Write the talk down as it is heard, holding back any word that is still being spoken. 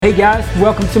Hey guys,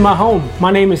 welcome to my home. My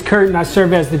name is Kurt and I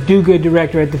serve as the Do Good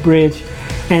Director at the Bridge.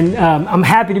 And I'm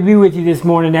happy to be with you this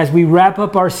morning as we wrap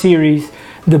up our series,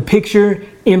 The Picture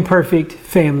Imperfect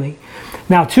Family.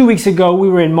 Now, 2 weeks ago, we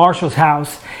were in Marshall's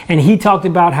house and he talked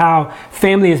about how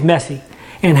family is messy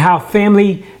and how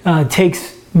family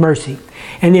takes mercy.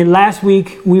 And then last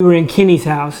week, we were in Kenny's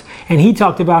house and he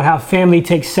talked about how family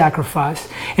takes sacrifice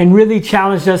and really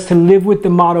challenged us to live with the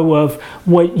motto of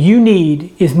what you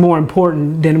need is more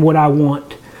important than what I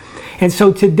want. And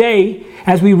so today,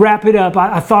 as we wrap it up,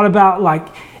 I thought about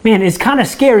man, it's kind of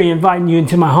scary inviting you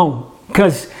into my home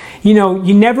because,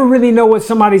 you never really know what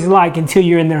somebody's like until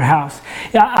you're in their house.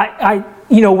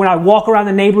 When I walk around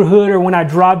the neighborhood or when I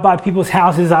drive by people's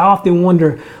houses, I often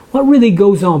wonder what really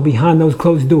goes on behind those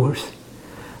closed doors.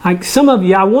 Like some of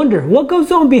you, I wonder what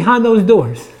goes on behind those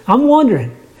doors. I'm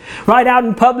wondering. Right out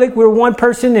in public, we're one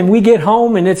person and we get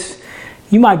home and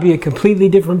you might be a completely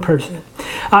different person.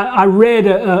 I read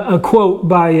a quote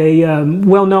by a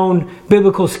well-known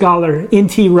biblical scholar,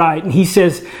 N.T. Wright, and he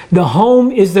says, "The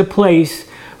home is the place,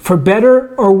 for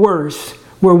better or worse,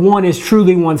 where one is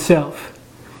truly oneself."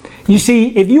 You see,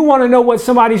 if you want to know what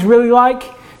somebody's really like,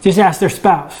 just ask their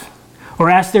spouse or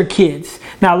ask their kids.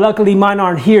 Now, luckily, mine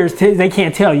aren't here. They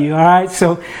can't tell you, all right?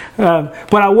 So,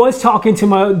 but I was talking to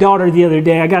my daughter the other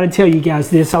day. I got to tell you guys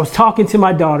this. I was talking to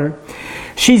my daughter.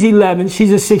 She's 11.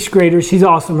 She's a sixth grader. She's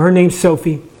awesome. Her name's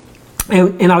Sophie.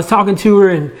 And I was talking to her,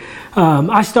 and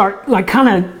I start kind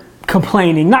of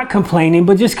not complaining,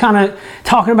 but just kind of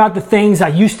talking about the things I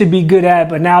used to be good at,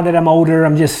 but now that I'm older,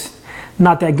 I'm just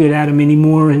not that good at them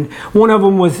anymore. And one of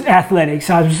them was athletics.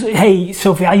 Hey,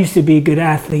 Sophie, I used to be a good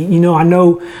athlete. I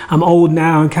know I'm old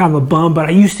now and kind of a bum, but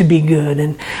I used to be good.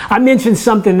 And I mentioned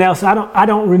something else. I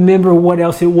don't remember what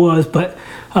else it was, but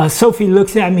Sophie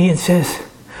looks at me and says,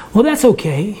 "Well, that's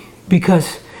okay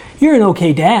because you're an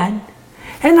okay dad."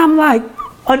 And I'm like,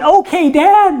 "An okay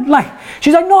dad?"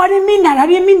 She's like, "No, I didn't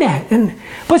mean that.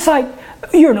 But it's like,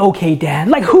 you're an okay dad.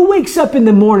 Who wakes up in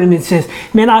the morning and says,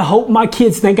 "Man, I hope my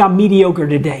kids think I'm mediocre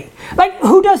today"?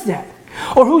 Who does that?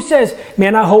 Or who says,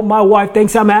 "Man, I hope my wife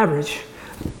thinks I'm average"?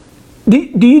 Do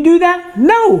you do that?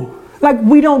 No.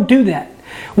 We don't do that.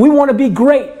 We want to be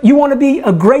great. You want to be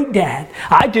a great dad.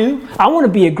 I do. I want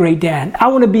to be a great dad. I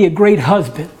want to be a great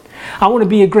husband. I want to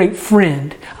be a great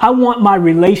friend. I want my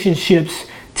relationships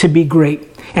to be great.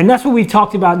 And that's what we've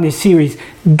talked about in this series.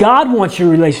 God wants your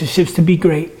relationships to be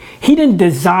great. He didn't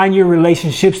design your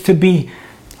relationships to be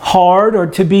hard or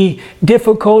to be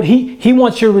difficult. He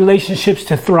wants your relationships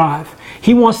to thrive.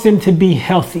 He wants them to be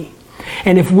healthy.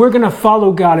 And if we're going to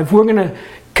follow God, if we're going to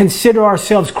consider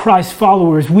ourselves Christ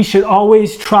followers, we should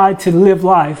always try to live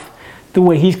life the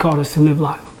way He's called us to live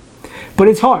life. But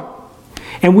it's hard.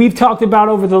 And we've talked about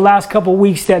over the last couple of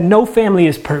weeks that no family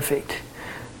is perfect.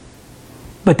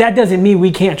 But that doesn't mean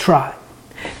we can't try.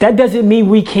 That doesn't mean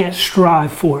we can't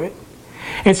strive for it.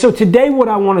 And so today what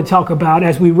I want to talk about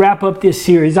as we wrap up this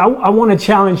series, I want to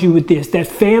challenge you with this, that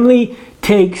family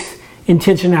takes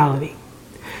intentionality.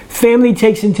 Family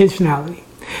takes intentionality.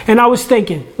 And I was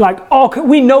thinking,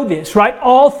 we know this, right?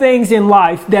 All things in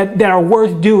life that are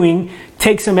worth doing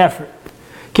take some effort.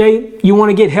 Okay? You want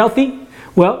to get healthy?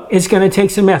 Well, it's going to take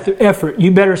some effort.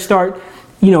 You better start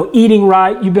eating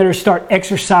right. You better start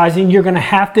exercising. You're going to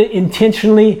have to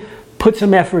intentionally put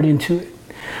some effort into it.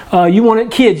 You want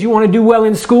to do well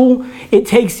in school? It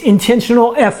takes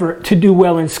intentional effort to do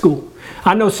well in school.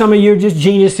 I know some of you are just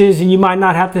geniuses and you might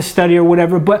not have to study or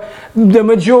whatever, but the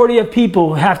majority of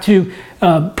people have to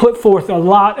put forth a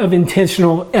lot of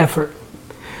intentional effort.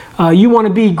 You want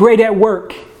to be great at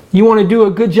work. You want to do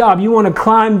a good job. You want to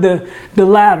climb the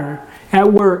ladder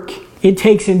at work. It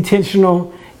takes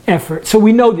intentional effort. So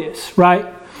we know this, right?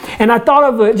 And I thought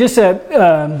of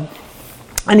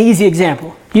an easy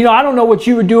example. I don't know what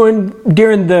you were doing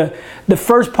during the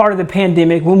first part of the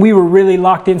pandemic when we were really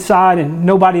locked inside and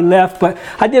nobody left, but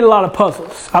I did a lot of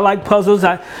puzzles. I like puzzles.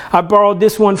 I borrowed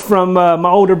this one from my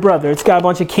older brother. It's got a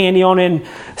bunch of candy on it. And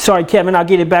sorry, Kevin, I'll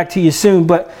get it back to you soon.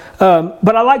 But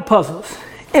I like puzzles.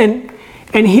 And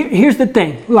here's the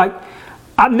thing.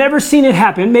 I've never seen it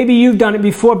happen. Maybe you've done it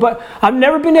before, but I've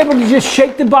never been able to just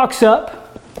shake the box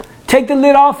up, take the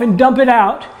lid off and dump it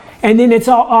out, and then it's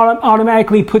all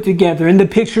automatically put together and the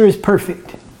picture is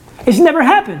perfect. It's never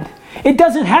happened. It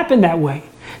doesn't happen that way.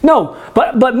 No,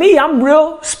 but me, I'm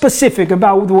real specific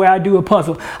about the way I do a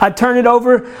puzzle. I turn it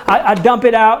over, I dump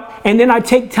it out, and then I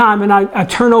take time and I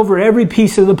turn over every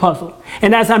piece of the puzzle.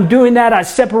 And as I'm doing that, I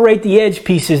separate the edge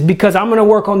pieces because I'm going to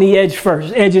work on the edges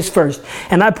first.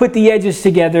 And I put the edges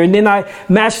together, and then I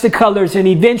match the colors, and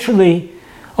eventually,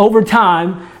 over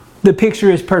time, the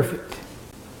picture is perfect.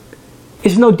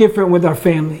 It's no different with our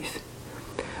families.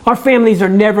 Our families are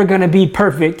never going to be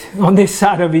perfect on this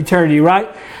side of eternity, right?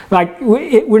 Like,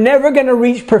 we're never going to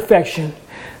reach perfection.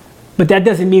 But that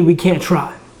doesn't mean we can't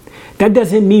try. That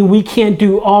doesn't mean we can't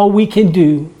do all we can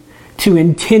do to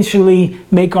intentionally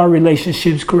make our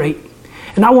relationships great.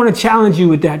 And I want to challenge you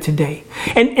with that today.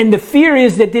 And the fear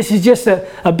is that this is just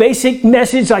a basic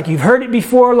message, like you've heard it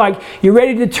before, like you're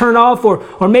ready to turn off,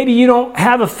 or maybe you don't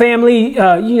have a family,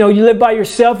 you live by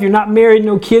yourself, you're not married,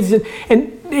 no kids.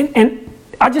 And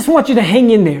I just want you to hang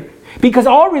in there, because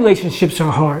all relationships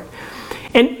are hard.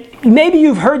 And maybe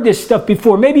you've heard this stuff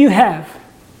before, maybe you have.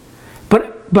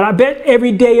 But I bet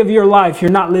every day of your life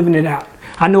you're not living it out.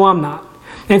 I know I'm not.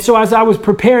 And so as I was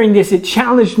preparing this, it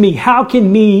challenged me. How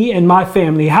can me and my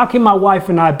family, how can my wife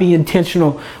and I be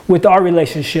intentional with our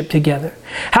relationship together?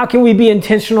 How can we be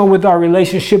intentional with our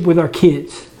relationship with our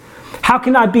kids? How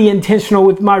can I be intentional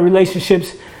with my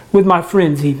relationships with my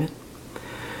friends even?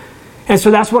 And so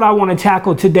that's what I want to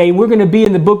tackle today. We're going to be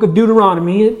in the book of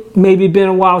Deuteronomy. It maybe been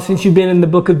a while since you've been in the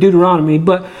book of Deuteronomy,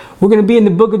 but we're going to be in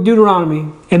the book of Deuteronomy.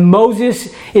 And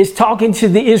Moses is talking to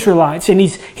the Israelites, and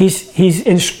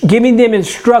he's giving them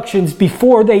instructions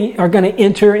before they are going to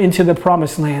enter into the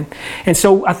promised land. And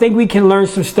so I think we can learn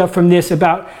some stuff from this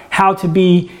about how to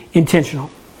be intentional.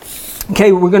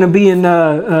 Okay, we're going to be in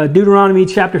Deuteronomy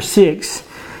chapter 6.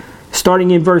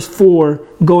 Starting in verse 4,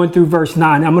 going through verse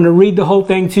 9. I'm going to read the whole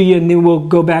thing to you, and then we'll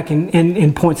go back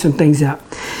and point some things out.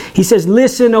 He says,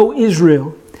 "Listen, O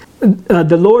Israel,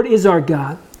 the Lord is our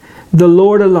God, the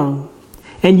Lord alone.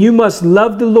 And you must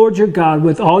love the Lord your God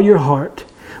with all your heart,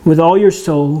 with all your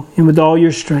soul, and with all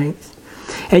your strength.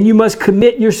 And you must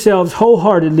commit yourselves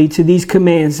wholeheartedly to these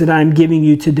commands that I am giving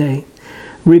you today.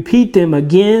 Repeat them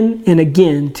again and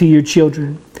again to your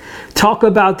children. Talk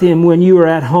about them when you are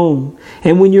at home,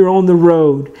 and when you're on the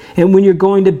road, and when you're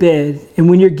going to bed, and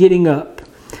when you're getting up.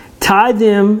 Tie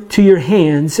them to your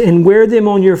hands and wear them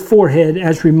on your forehead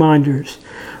as reminders.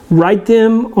 Write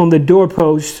them on the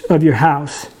doorposts of your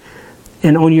house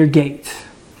and on your gates."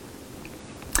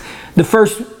 The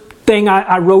first thing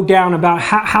I wrote down about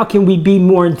how can we be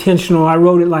more intentional, I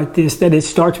wrote it like this, that it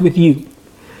starts with you.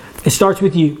 It starts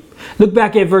with you. Look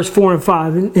back at verse 4 and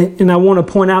 5, and I want to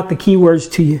point out the key words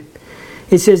to you.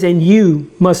 It says, "And you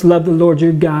must love the Lord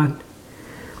your God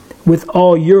with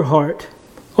all your heart,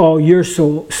 all your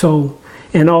soul,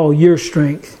 and all your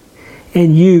strength.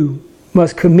 And you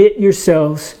must commit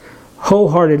yourselves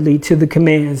wholeheartedly to the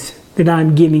commands that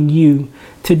I'm giving you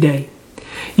today."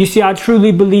 You see, I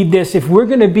truly believe this. If we're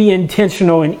going to be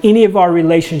intentional in any of our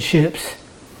relationships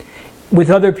with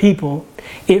other people,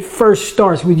 it first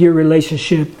starts with your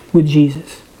relationship with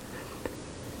Jesus.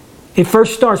 It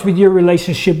first starts with your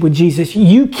relationship with Jesus.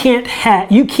 You can't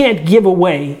give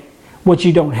away what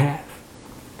you don't have.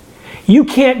 You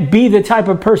can't be the type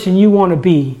of person you want to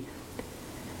be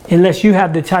unless you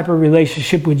have the type of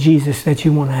relationship with Jesus that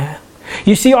you want to have.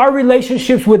 You see, our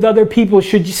relationships with other people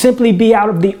should simply be out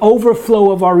of the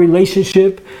overflow of our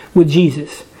relationship with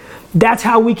Jesus. That's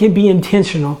how we can be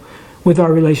intentional with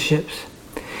our relationships.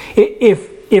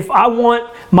 If I want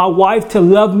my wife to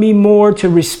love me more, to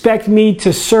respect me,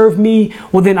 to serve me,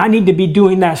 well, then I need to be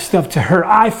doing that stuff to her.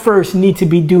 I first need to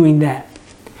be doing that.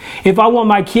 If I want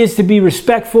my kids to be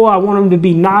respectful, I want them to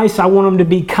be nice, I want them to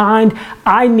be kind,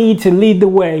 I need to lead the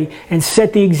way and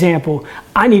set the example.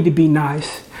 I need to be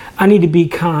nice. I need to be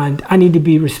kind. I need to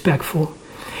be respectful.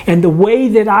 And the way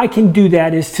that I can do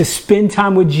that is to spend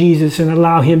time with Jesus and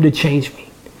allow him to change me.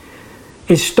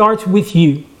 It starts with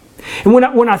you. And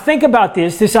when I think about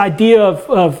this idea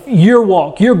of your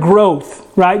walk, your growth,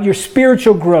 right? Your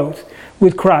spiritual growth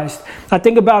with Christ, I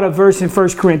think about a verse in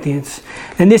 1 Corinthians.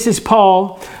 And this is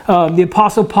Paul, the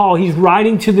Apostle Paul. He's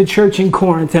writing to the church in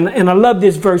Corinth. And I love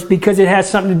this verse because it has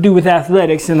something to do with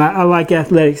athletics. And I like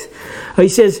athletics. He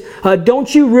says,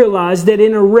 "Don't you realize that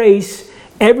in a race,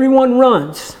 everyone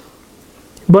runs,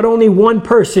 but only one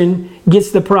person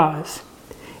gets the prize?"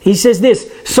 He says this,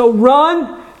 "So run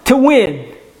to win."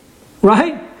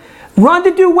 Right? Run to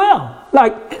do well.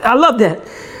 Like, I love that.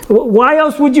 Why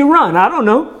else would you run? I don't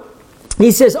know.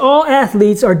 He says, "All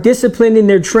athletes are disciplined in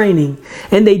their training,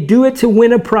 and they do it to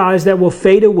win a prize that will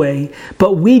fade away,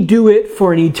 but we do it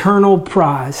for an eternal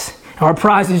prize." Our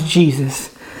prize is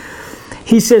Jesus.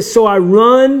 He says, "So I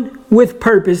run with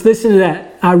purpose." Listen to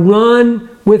that. I run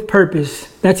with purpose.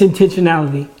 That's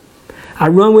intentionality. I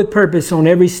run with purpose on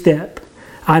every step.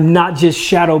 I'm not just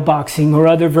shadow boxing, or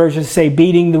other versions say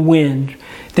beating the wind.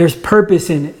 There's purpose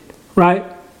in it, right?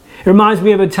 It reminds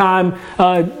me of a time,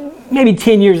 maybe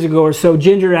 10 years ago or so,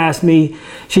 Ginger asked me,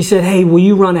 she said, "Hey, will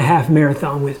you run a half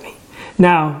marathon with me?"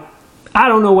 Now, I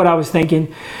don't know what I was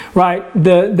thinking, right?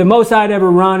 The most I'd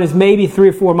ever run is maybe 3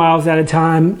 or 4 miles at a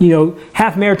time. You know,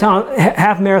 half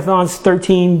marathon's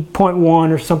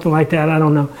 13.1 or something like that. I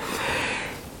don't know.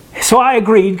 So I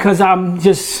agreed because I'm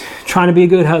just trying to be a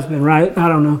good husband, right? I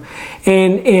don't know.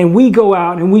 And we go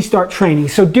out and we start training.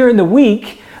 So during the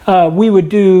week, we would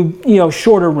do,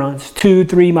 shorter runs,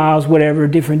 2-3 miles, whatever,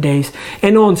 different days.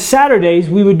 And on Saturdays,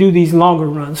 we would do these longer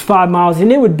runs, 5 miles,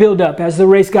 and it would build up. As the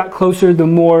race got closer, the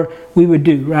more we would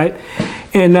do, right?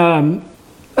 And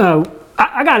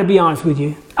I got to be honest with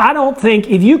you. I don't think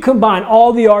if you combine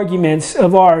all the arguments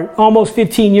of our almost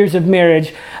 15 years of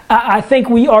marriage, I think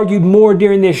we argued more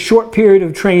during this short period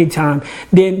of training time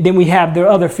than we have the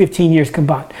other 15 years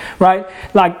combined, right?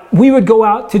 Like we would go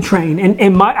out to train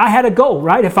and I had a goal,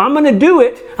 right? If I'm going to do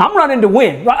it, I'm running to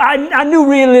win. I knew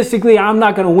realistically I'm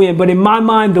not going to win, but in my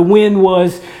mind, the win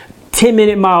was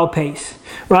 10-minute mile pace.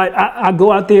 Right? I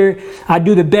go out there, I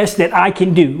do the best that I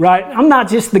can do, right? I'm not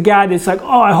just the guy that's like,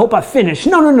 oh, I hope I finish.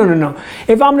 No.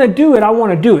 If I'm going to do it, I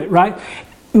want to do it, right?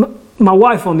 My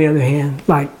wife, on the other hand,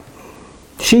 like,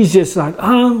 she's just like,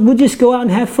 we'll just go out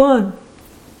and have fun.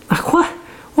 Like,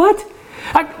 what?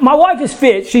 My wife is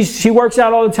fit. She works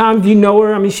out all the time, if you know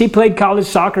her. I mean, she played college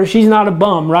soccer. She's not a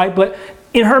bum, right? But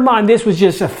in her mind, this was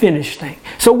just a finish thing.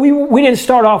 So we didn't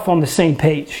start off on the same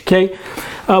page, okay?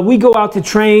 We go out to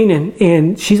train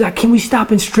and she's like, can we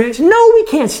stop and stretch? No, we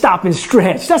can't stop and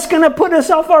stretch. That's going to put us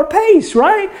off our pace,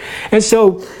 right? And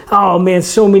so, oh man,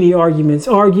 so many arguments,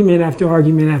 argument after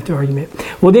argument after argument.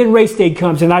 Well, then race day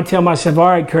comes and I tell myself, all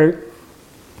right, Kurt,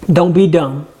 don't be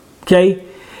dumb, okay?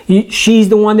 She's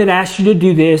the one that asked you to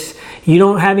do this. You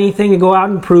don't have anything to go out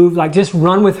and prove. Like, just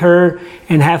run with her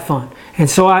and have fun. And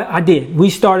so I did. We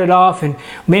started off and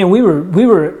man, we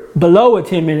were below a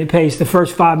 10-minute pace the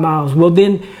first 5 miles. Well,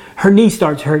 then her knee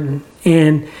starts hurting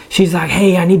and she's like,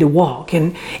 hey, I need to walk.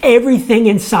 And everything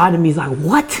inside of me is like,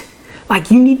 what?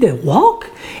 Like, you need to walk?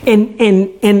 And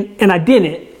I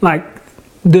didn't. Like,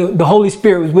 the Holy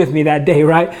Spirit was with me that day,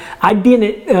 right? I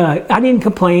didn't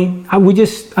complain.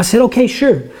 I said, okay,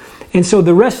 sure. And so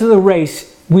the rest of the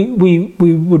race, we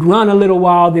would run a little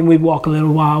while, then we'd walk a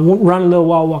little while, run a little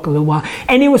while, walk a little while.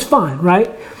 And it was fun, right?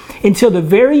 Until the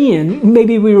very end,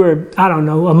 maybe we were, I don't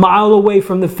know, a mile away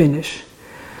from the finish.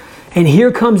 And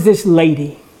here comes this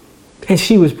lady. And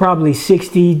she was probably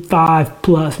 65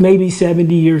 plus, maybe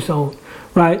 70 years old,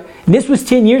 right? And this was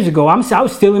 10 years ago. I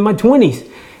was still in my 20s.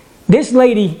 This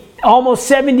lady, almost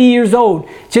 70 years old,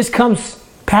 just comes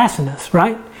passing us,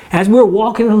 right? As we're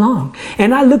walking along.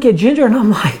 And I look at Ginger and I'm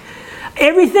like,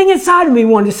 everything inside of me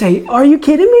wanted to say, are you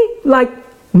kidding me? Like,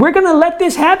 we're going to let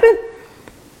this happen?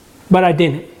 But I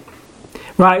didn't,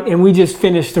 right? And we just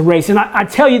finished the race. And I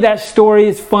tell you that story,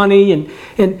 it's funny.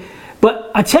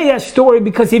 But I tell you that story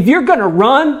because if you're going to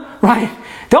run, right,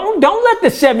 don't let the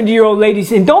 70-year-old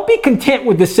ladies, and don't be content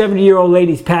with the 70-year-old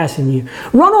ladies passing you.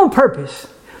 Run on purpose.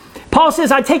 Paul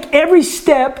says, I take every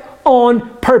step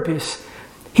on purpose.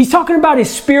 He's talking about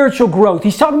his spiritual growth.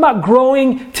 He's talking about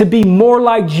growing to be more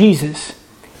like Jesus.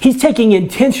 He's taking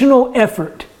intentional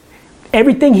effort.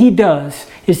 Everything he does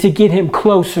is to get him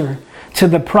closer to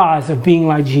the prize of being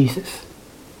like Jesus.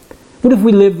 What if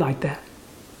we lived like that?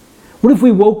 What if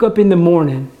we woke up in the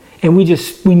morning and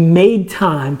we made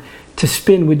time to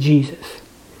spend with Jesus?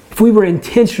 If we were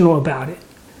intentional about it.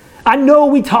 I know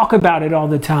we talk about it all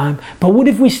the time, but what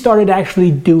if we started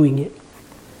actually doing it?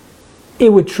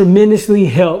 It would tremendously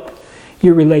help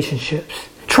your relationships.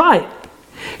 Try it.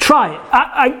 Try it.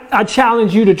 I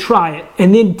challenge you to try it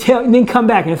and then come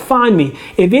back and find me.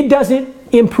 If it doesn't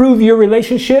improve your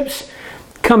relationships,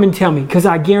 come and tell me because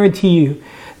I guarantee you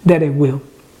that it will.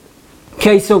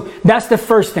 Okay, so that's the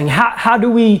first thing. How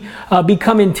do we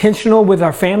become intentional with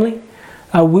our family?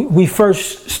 We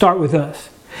first start with us.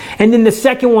 And then the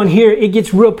second one here, it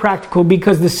gets real practical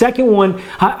because the second one,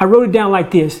 I wrote it down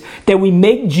like this, that we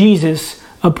make Jesus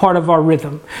a part of our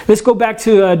rhythm. Let's go back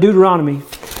to Deuteronomy.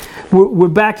 We're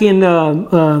back in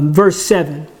verse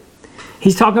 7.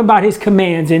 He's talking about his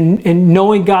commands and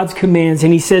knowing God's commands.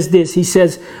 And he says this, he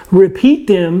says, repeat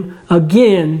them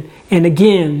again and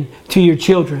again to your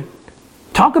children.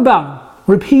 Talk about them.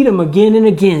 Repeat them again and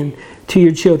again to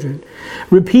your children.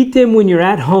 Repeat them when you're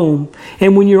at home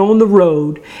and when you're on the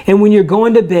road and when you're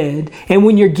going to bed and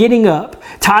when you're getting up.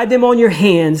 Tie them on your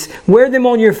hands. Wear them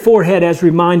on your forehead as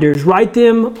reminders. Write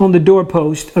them on the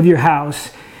doorpost of your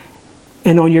house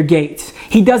and on your gates.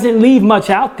 He doesn't leave much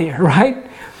out there, right?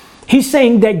 He's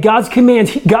saying that God's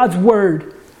commands, God's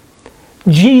word,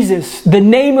 Jesus, the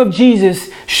name of Jesus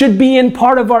should be in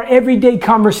part of our everyday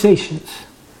conversations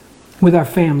with our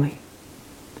family.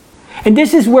 And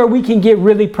this is where we can get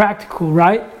really practical,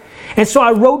 right? And so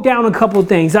I wrote down a couple of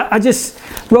things. I just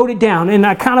wrote it down, and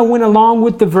I kind of went along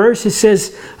with the verse. It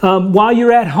says, while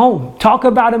you're at home, talk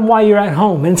about him while you're at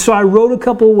home. And so I wrote a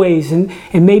couple of ways, and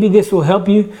maybe this will help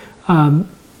you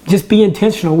just be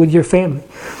intentional with your family.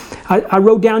 I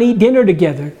wrote down, eat dinner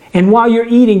together. And while you're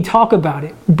eating, talk about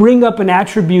it. Bring up an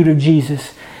attribute of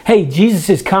Jesus. Hey, Jesus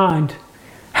is kind.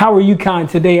 How are you kind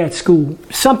today at school?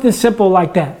 Something simple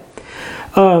like that.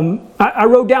 I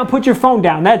wrote down, put your phone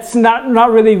down. That's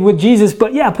not really with Jesus,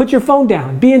 but yeah, put your phone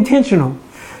down. Be intentional.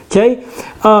 Okay?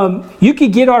 You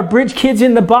could get our Bridge Kids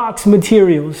in the Box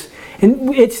materials,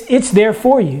 and it's there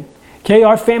for you. Okay,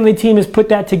 our family team has put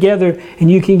that together,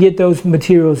 and you can get those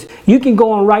materials. You can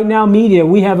go on Right Now Media.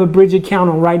 We have a Bridge account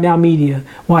on Right Now Media.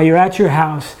 While you're at your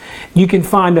house, you can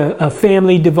find a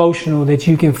family devotional that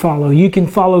you can follow. You can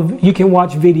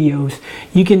watch videos.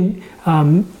 You can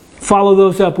follow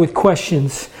those up with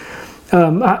questions.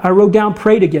 I wrote down,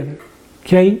 pray together.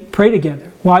 Okay, pray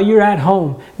together. While you're at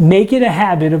home, make it a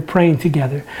habit of praying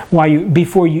together.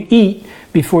 Before you eat,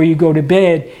 before you go to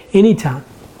bed, anytime.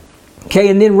 Okay,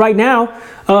 and then right now,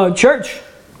 church.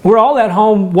 We're all at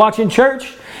home watching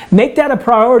church. Make that a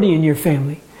priority in your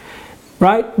family,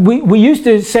 right? We used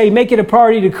to say make it a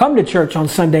priority to come to church on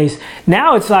Sundays.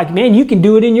 Now it's like, man, you can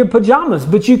do it in your pajamas,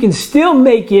 but you can still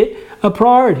make it a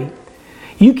priority.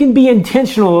 You can be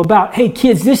intentional about, hey,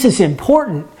 kids, this is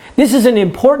important. This is an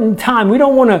important time. We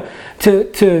don't want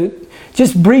to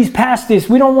just breeze past this.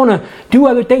 We don't want to do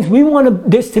other things. We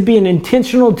want this to be an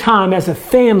intentional time as a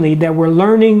family that we're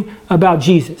learning about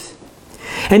Jesus.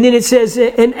 And then it says,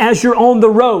 and as you're on the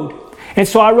road. And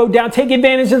so I wrote down, take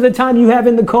advantage of the time you have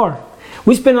in the car.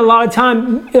 We spend a lot of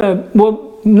time,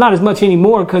 not as much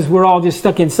anymore because we're all just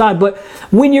stuck inside. But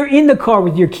when you're in the car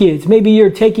with your kids, maybe you're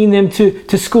taking them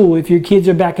to school if your kids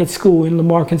are back at school in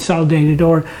Lamar Consolidated,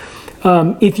 or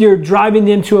if you're driving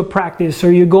them to a practice,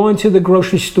 or you're going to the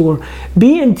grocery store,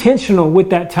 be intentional with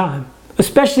that time,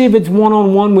 especially if it's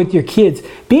one-on-one with your kids.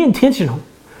 Be intentional,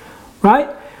 right?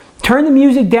 Turn the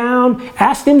music down.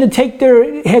 Ask them to take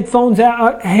their headphones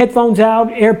out,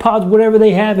 AirPods, whatever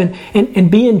they have, and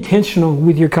be intentional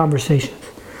with your conversations.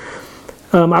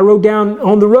 I wrote down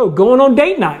on the road, going on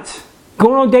date nights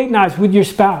with your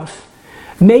spouse.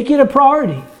 Make it a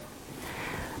priority.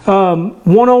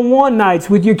 One-on-one nights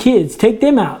with your kids. Take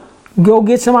them out. Go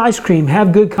get some ice cream.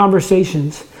 Have good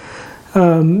conversations.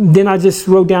 Then I just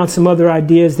wrote down some other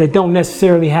ideas that don't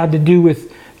necessarily have to do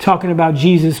with talking about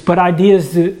Jesus, but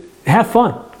ideas to have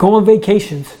fun. Go on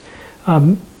vacations.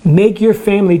 Make your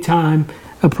family time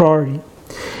a priority.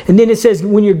 And then it says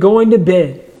when you're going to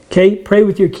bed, okay, pray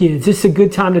with your kids. This is a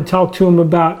good time to talk to them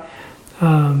about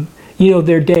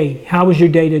their day. How was your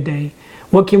day today?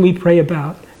 What can we pray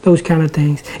about? Those kind of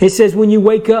things. It says when you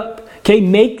wake up, okay,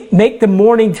 make the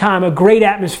morning time a great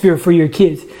atmosphere for your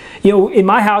kids. In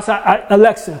my house,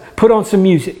 Alexa, put on some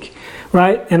music,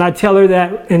 right? And I tell her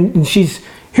that, and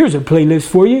here's a playlist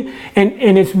for you.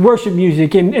 And it's worship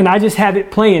music, and I just have it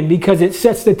playing because it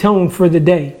sets the tone for the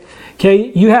day.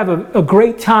 Okay, you have a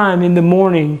great time in the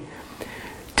morning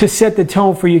to set the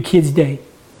tone for your kids' day.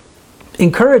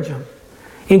 Encourage them.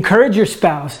 Encourage your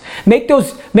spouse. Make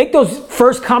those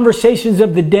first conversations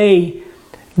of the day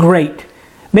great.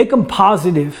 Make them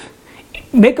positive.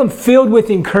 Make them filled with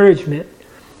encouragement.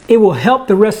 It will help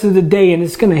the rest of the day, and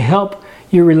it's going to help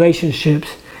your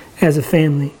relationships as a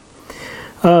family.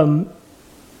 I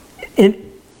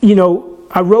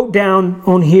wrote down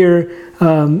on here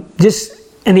just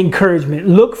an encouragement.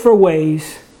 Look for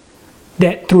ways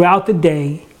that throughout the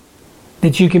day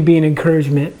that you can be an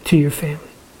encouragement to your family.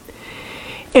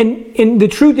 And the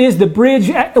truth is, the Bridge,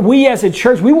 we as a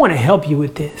church, we want to help you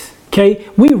with this. Okay?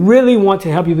 We really want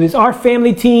to help you with this. Our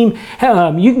family team,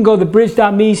 you can go to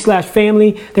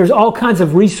thebridge.me/family. There's all kinds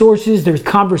of resources. There's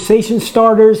conversation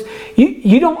starters.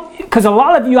 You don't, because a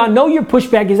lot of you, I know your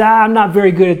pushback is, I'm not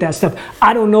very good at that stuff.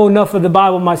 I don't know enough of the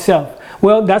Bible myself.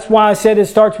 Well, that's why I said it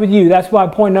starts with you. That's why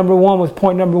point number one was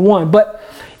point number one. But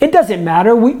it doesn't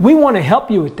matter. We want to help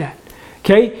you with that.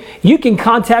 Okay, you can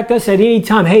contact us at any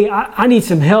time. Hey, I need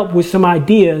some help with some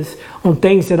ideas on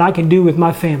things that I can do with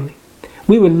my family.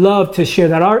 We would love to share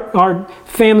that. Our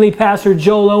family pastor,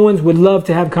 Joel Owens, would love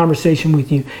to have a conversation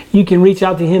with you. You can reach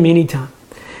out to him anytime.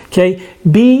 Okay,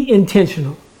 be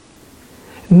intentional.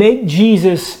 Make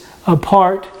Jesus a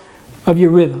part of your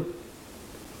rhythm.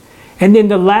 And then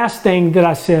the last thing that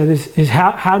I said is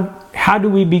how do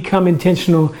we become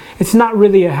intentional? It's not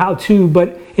really a how-to,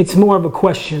 but it's more of a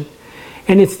question.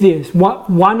 And it's this,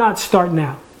 why not start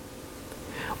now?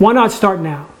 Why not start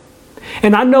now?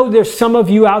 And I know there's some of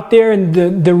you out there,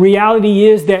 and the reality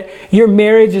is that your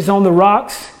marriage is on the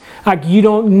rocks. Like you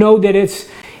don't know that it's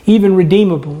even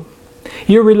redeemable.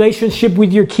 Your relationship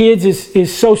with your kids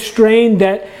is so strained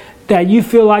that you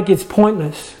feel like it's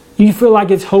pointless. You feel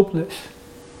like it's hopeless.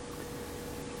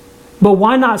 But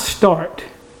why not start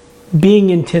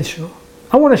being intentional?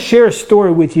 I want to share a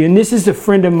story with you. And this is a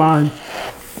friend of mine.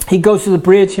 He goes to the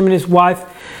bridge, him and his wife.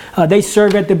 They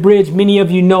serve at the bridge. Many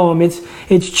of you know them.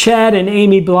 It's Chad and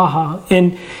Amy Blaha.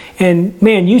 And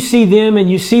man, you see them and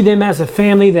you see them as a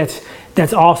family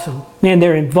that's awesome. Man,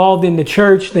 they're involved in the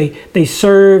church. They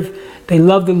serve. They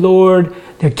love the Lord.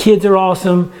 Their kids are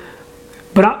awesome.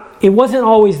 But it wasn't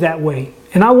always that way.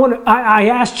 And I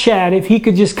asked Chad if he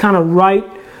could just kind of write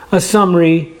a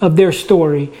summary of their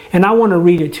story. And I want to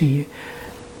read it to you.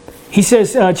 He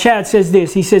says, Chad says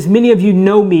this. He says, many of you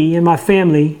know me and my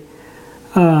family.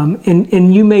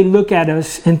 And you may look at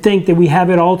us and think that we have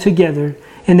it all together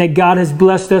and that God has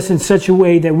blessed us in such a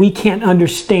way that we can't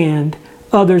understand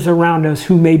others around us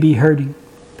who may be hurting.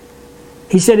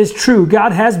 He said, it's true.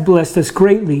 God has blessed us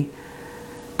greatly.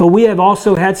 But we have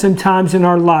also had some times in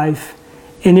our life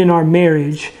and in our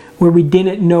marriage where we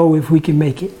didn't know if we could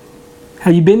make it.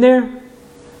 Have you been there?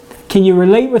 Can you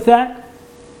relate with that?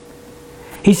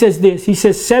 He says this. He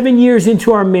says, 7 years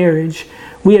into our marriage,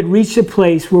 we had reached a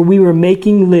place where we were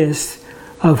making lists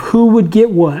of who would get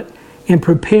what and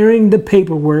preparing the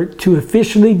paperwork to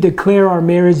officially declare our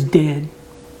marriage dead.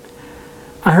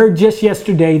 I heard just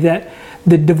yesterday that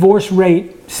the divorce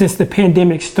rate since the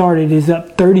pandemic started is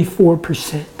up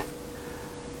 34%.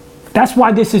 That's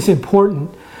why this is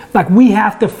important. Like, we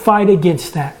have to fight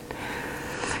against that.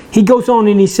 He goes on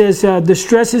and he says, the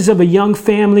stresses of a young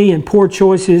family and poor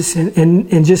choices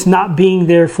and just not being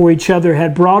there for each other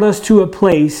had brought us to a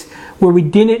place where we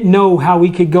didn't know how we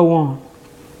could go on.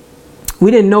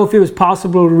 We didn't know if it was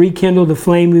possible to rekindle the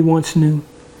flame we once knew.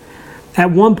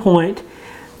 At one point,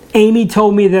 Amy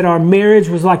told me that our marriage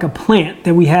was like a plant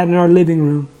that we had in our living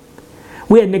room.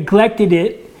 We had neglected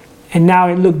it and now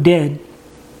it looked dead.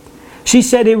 She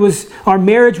said our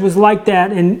marriage was like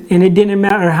that and it didn't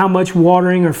matter how much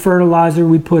watering or fertilizer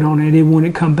we put on it, it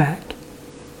wouldn't come back.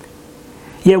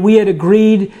 Yet we had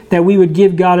agreed that we would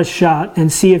give God a shot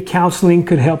and see if counseling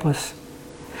could help us.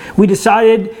 We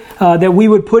decided that we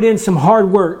would put in some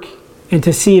hard work and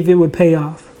to see if it would pay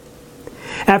off.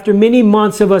 After many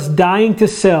months of us dying to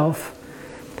self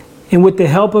and with the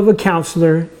help of a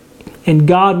counselor and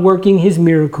God working his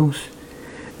miracles,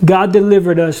 God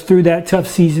delivered us through that tough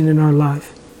season in our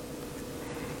life.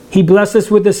 He blessed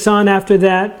us with a son after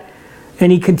that,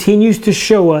 and he continues to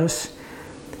show us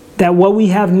that what we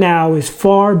have now is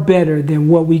far better than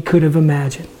what we could have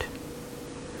imagined.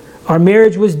 Our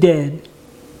marriage was dead.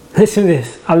 Listen to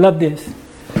this. I love this.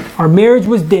 Our marriage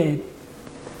was dead,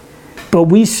 but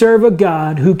we serve a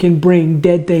God who can bring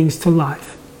dead things to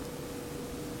life.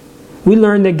 We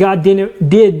learned that God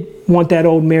did want that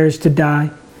old marriage to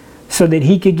die, so that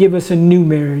he could give us a new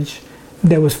marriage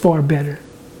that was far better.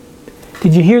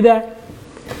 Did you hear that?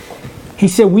 He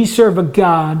said we serve a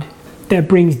God that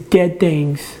brings dead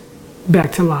things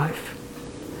back to life.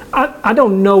 I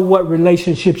don't know what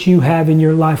relationships you have in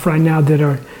your life right now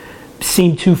that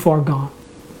seem too far gone.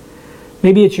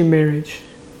 Maybe it's your marriage.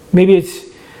 Maybe it's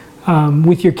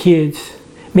with your kids.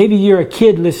 Maybe you're a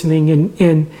kid listening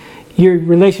and your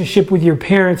relationship with your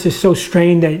parents is so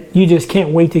strained that you just can't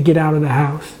wait to get out of the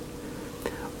house.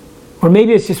 Or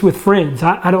maybe it's just with friends.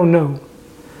 I don't know.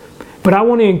 But I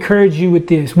want to encourage you with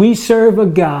this. We serve a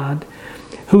God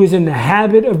who is in the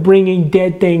habit of bringing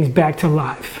dead things back to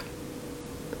life.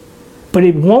 But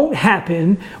it won't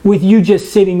happen with you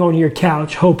just sitting on your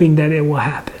couch hoping that it will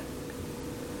happen.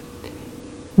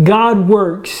 God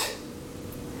works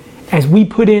as we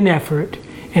put in effort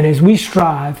and as we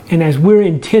strive and as we're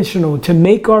intentional to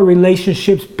make our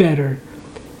relationships better.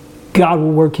 God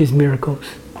will work his miracles.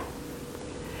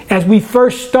 As we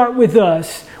first start with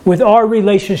us, with our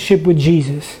relationship with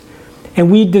Jesus, and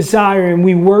we desire and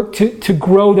we work to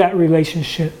grow that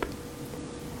relationship.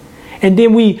 And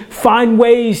then we find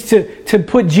ways to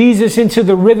put Jesus into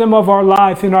the rhythm of our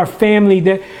life and our family,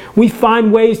 that we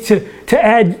find ways to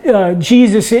add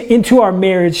Jesus into our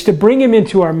marriage, to bring him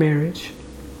into our marriage.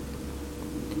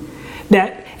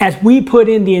 That as we put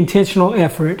in the intentional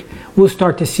effort, we'll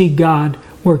start to see God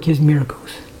work his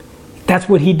miracles. That's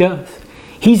what he does.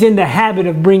 He's in the habit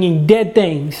of bringing dead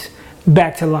things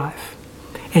back to life.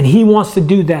 And he wants to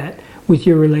do that with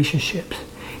your relationships.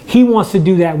 He wants to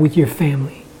do that with your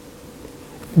family.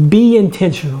 Be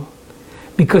intentional,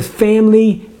 because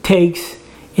family takes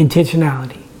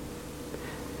intentionality.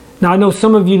 Now, I know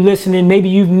some of you listening, maybe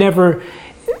you've never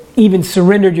even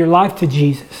surrendered your life to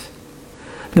Jesus.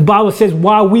 The Bible says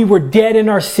while we were dead in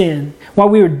our sin, while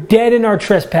we were dead in our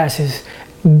trespasses,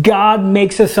 God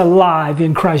makes us alive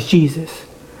in Christ Jesus.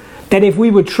 That if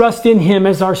we would trust in Him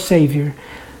as our Savior,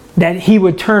 that He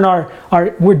would turn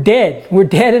we're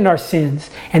dead in our sins,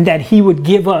 and that He would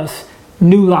give us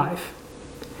new life.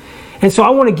 And so I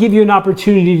want to give you an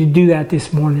opportunity to do that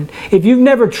this morning. If you've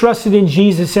never trusted in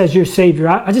Jesus as your Savior,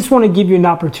 I just want to give you an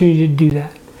opportunity to do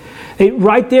that.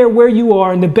 Right there where you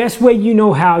are, in the best way you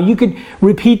know how, you could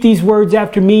repeat these words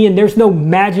after me, and there's no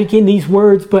magic in these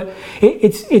words, but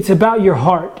it's about your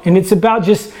heart, and it's about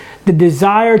just the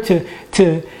desire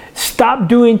to stop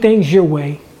doing things your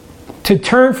way, to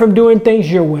turn from doing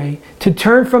things your way, to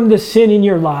turn from the sin in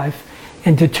your life,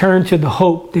 and to turn to the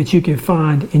hope that you can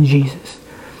find in Jesus.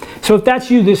 So if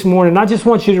that's you this morning, I just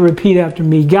want you to repeat after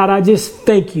me. God, I just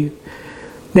thank you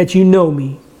that you know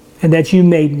me and that you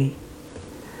made me.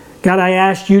 God, I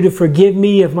ask you to forgive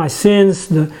me of my sins,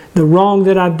 the wrong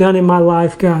that I've done in my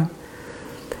life, God.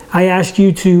 I ask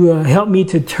you to help me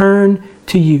to turn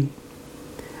to you.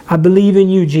 I believe in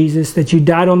you, Jesus, that you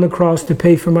died on the cross to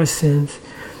pay for my sins,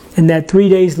 and that 3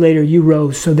 days later you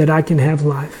rose so that I can have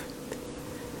life.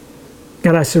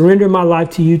 God, I surrender my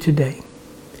life to you today.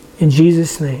 In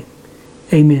Jesus' name,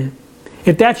 amen.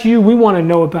 If that's you, we want to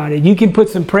know about it. You can put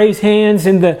some praise hands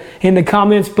in the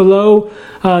comments below.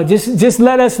 Just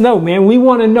let us know, man. We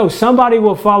want to know. Somebody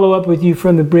will follow up with you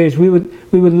from the bridge. We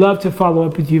would love to follow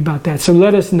up with you about that. So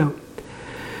let us know.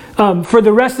 For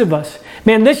the rest of us,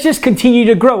 man, let's just continue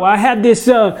to grow. I had this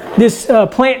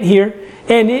plant here,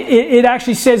 and it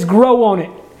actually says grow on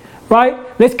it, right?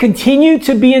 Let's continue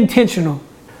to be intentional.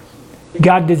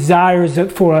 God desires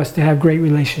it for us to have great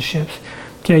relationships.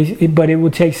 Okay, but it will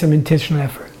take some intentional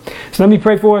effort. So let me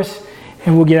pray for us,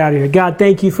 and we'll get out of here. God,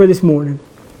 thank you for this morning.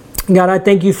 God, I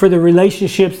thank you for the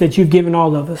relationships that you've given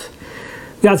all of us.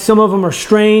 God, some of them are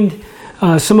strained.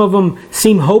 Some of them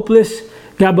seem hopeless.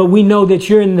 God, but we know that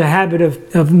you're in the habit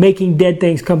of making dead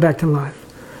things come back to life.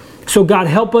 So God,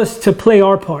 help us to play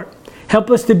our part. Help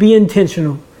us to be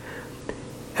intentional.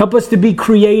 Help us to be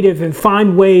creative and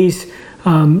find ways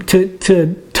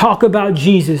to talk about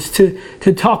Jesus,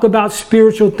 to talk about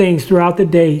spiritual things throughout the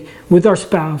day with our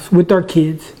spouse, with our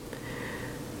kids.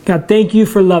 God, thank you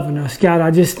for loving us. God,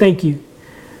 I just thank you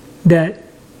that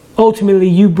ultimately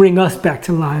you bring us back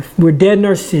to life. We're dead in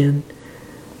our sin,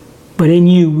 but in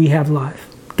you we have life.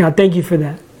 God, thank you for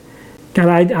that.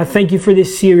 God, I thank you for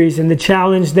this series and the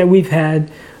challenge that we've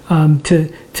had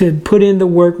to put in the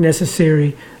work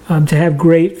necessary to have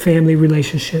great family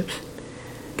relationships.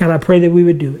 God, I pray that we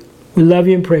would do it. We love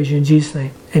you and praise you in Jesus'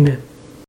 name. Amen.